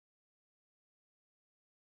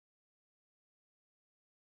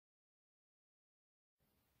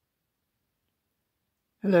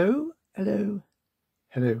Hello, hello,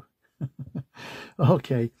 hello.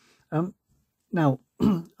 Okay. Now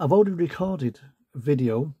I've already recorded a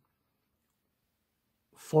video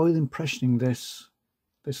foil impressioning this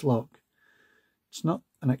lock. It's not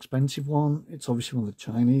an expensive one. It's obviously one of the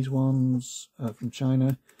Chinese ones from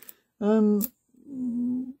China. Is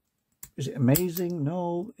it amazing?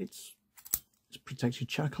 No, it's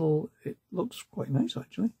protected shackle. It looks quite nice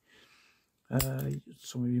actually.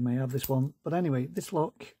 Some of you may have this one, but anyway, this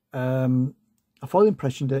lock, I foil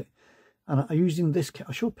impressioned it, and I used in this kit.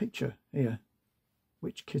 I'll show a picture here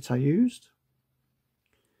which kit I used.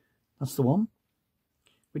 That's the one,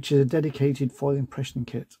 which is a dedicated foil impression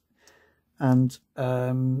kit, and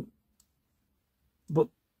but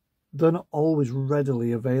they're not always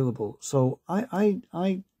readily available. So I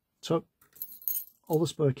took all the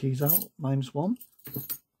spare keys out minus one,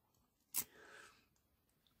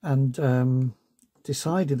 and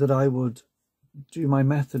decided that I would do my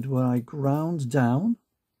method where I ground down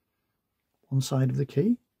one side of the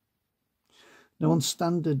key. Now on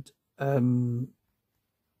standard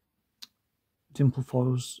dimple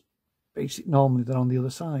foils, normally they're on the other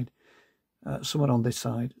side, some are on this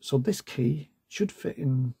side. So this key should fit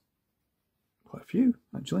in quite a few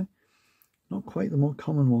actually, not quite the more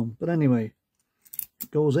common one, but anyway, it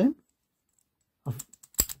goes in.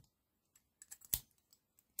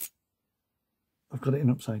 I've got it in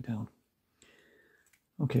upside down.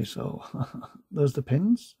 Okay, so there's the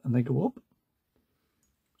pins and they go up.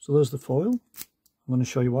 So there's the foil. I'm going to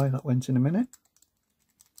show you why that went in a minute.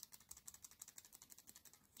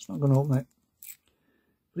 It's not going to open it.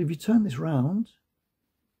 But if you turn this round,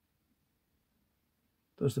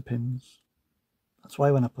 there's the pins. That's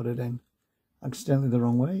why when I put it in accidentally the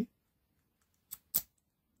wrong way,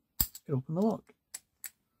 it opened the lock.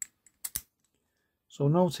 So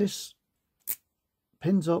notice,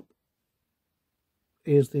 pins up,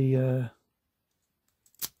 here's the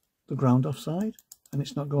ground off side, and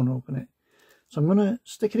it's not going to open it. So I'm going to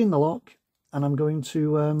stick it in the lock, and I'm going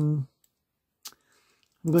to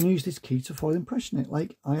use this key to foil impression it,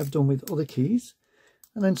 like I have done with other keys,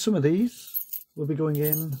 and then some of these will be going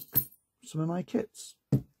in some of my kits,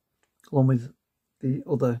 along with the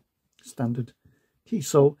other standard keys.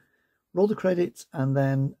 So roll the credits, and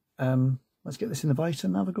then let's get this in the vise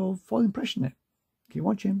and have a go foil impression it. Keep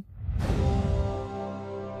watching.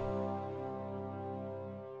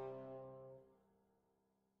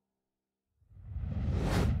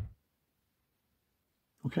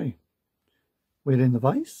 Okay, we're in the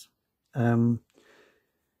vise.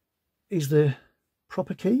 Is the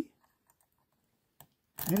proper key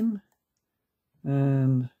in,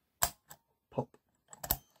 and pop.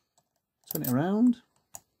 Turn it around,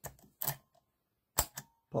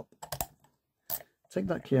 pop. Take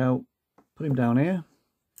that key out, put him down here.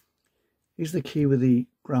 Here's the key with the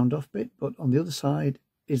ground off bit, but on the other side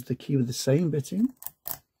is the key with the same bit in.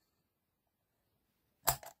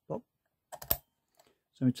 Pop.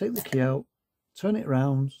 So we take the key out, turn it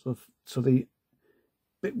around so the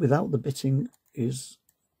bit without the bitting is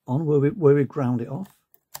on where we ground it off.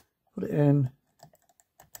 Put it in,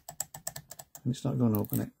 and it's not going to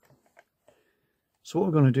open it. So what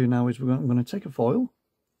we're going to do now is I'm going to take a foil.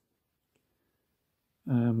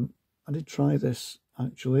 I did try this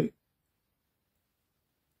actually,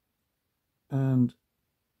 and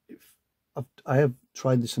I have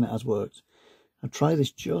tried this and it has worked. I tried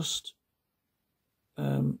this just,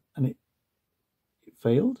 and it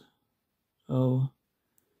failed. So,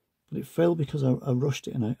 but it failed because I rushed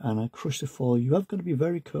it and I crushed the foil. You have got to be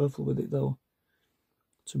very careful with it though.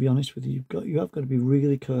 To be honest with you, you have got to be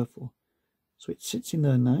really careful. So it sits in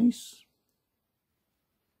there nice.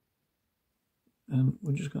 And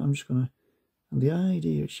I'm just gonna, and the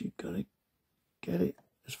idea is you've got to get it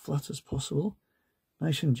as flat as possible,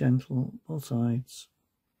 nice and gentle, both sides.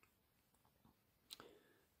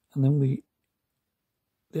 And then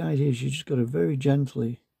the idea is you just got to very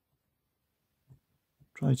gently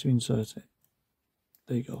try to insert it.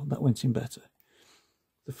 There you go, that went in better.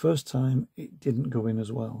 The first time it didn't go in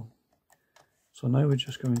as well. So now we're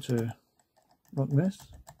just going to rock this.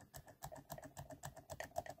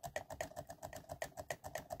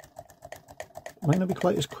 Might not be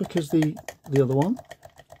quite as quick as the other one.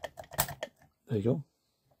 There you go.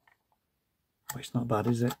 But it's not bad,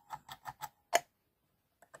 is it?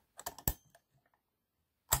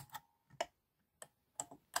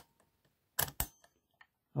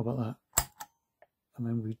 How about that? And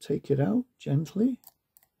then we take it out gently.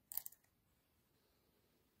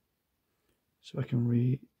 So I can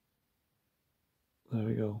there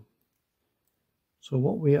we go. So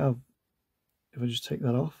what we have, if I just take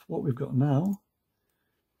that off, what we've got now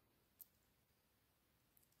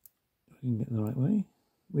I can get in the right way.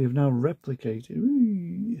 We have now replicated.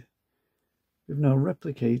 We've now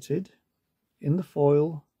replicated in the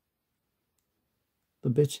foil the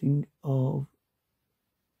bitting of.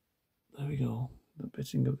 There we go. The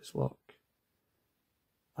bitting of this lock.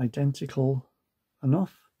 Identical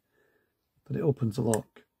enough that it opens the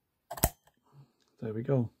lock. There we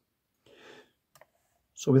go.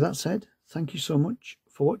 So with that said, thank you so much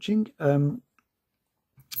for watching.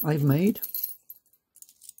 I've made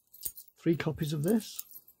 3 copies of this.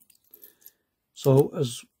 So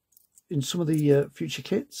as in some of the future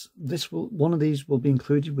kits, one of these will be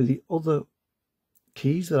included with the other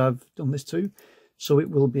keys that I've done this to. So it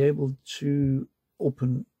will be able to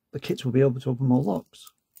open, the kits will be able to open more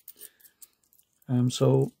locks.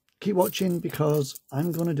 So keep watching, because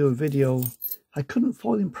I'm going to do a video. I couldn't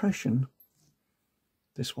foil impression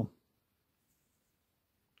this one,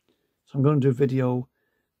 so I'm going to do a video.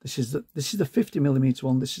 This is the 50mm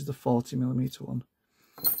one. This is the 40mm one.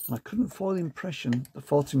 And I couldn't foil impression the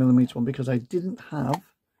 40mm one because I didn't have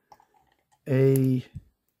a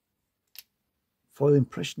foil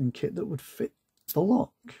impressioning kit that would fit the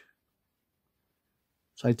lock.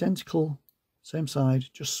 It's identical, same side,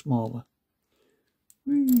 just smaller.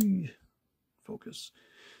 Whee! Focus.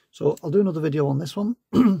 So I'll do another video on this one.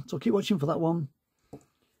 So keep watching for that one.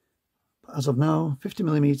 But as of now,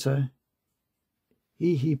 50mm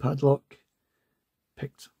HEHE padlock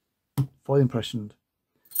picked, foil impressioned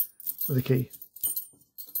with a key.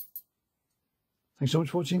 Thanks so much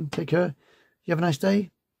for watching. Take care. You have a nice day,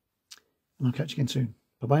 and I'll catch you again soon.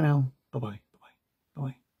 Bye bye now. Bye bye. Bye bye. Bye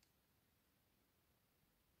bye.